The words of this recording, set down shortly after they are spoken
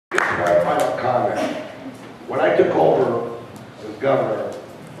took over as governor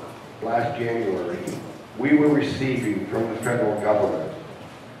last January, we were receiving from the federal government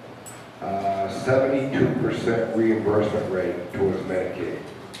 72% reimbursement rate towards Medicaid.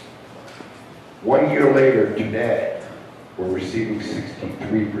 1 year later, today, we're receiving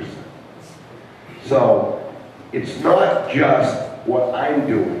 63%. So it's not just what I'm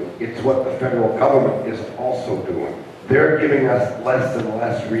doing, it's what the federal government is also doing. They're giving us less and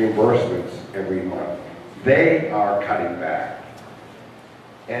less reimbursements every month. They are cutting back.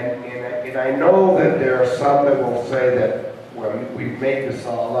 And I know that there are some that will say that, well, we've made this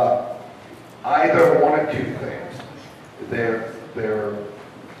all up. Either one of two things. They're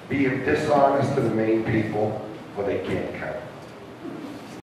being dishonest to the Maine people, or they can't count.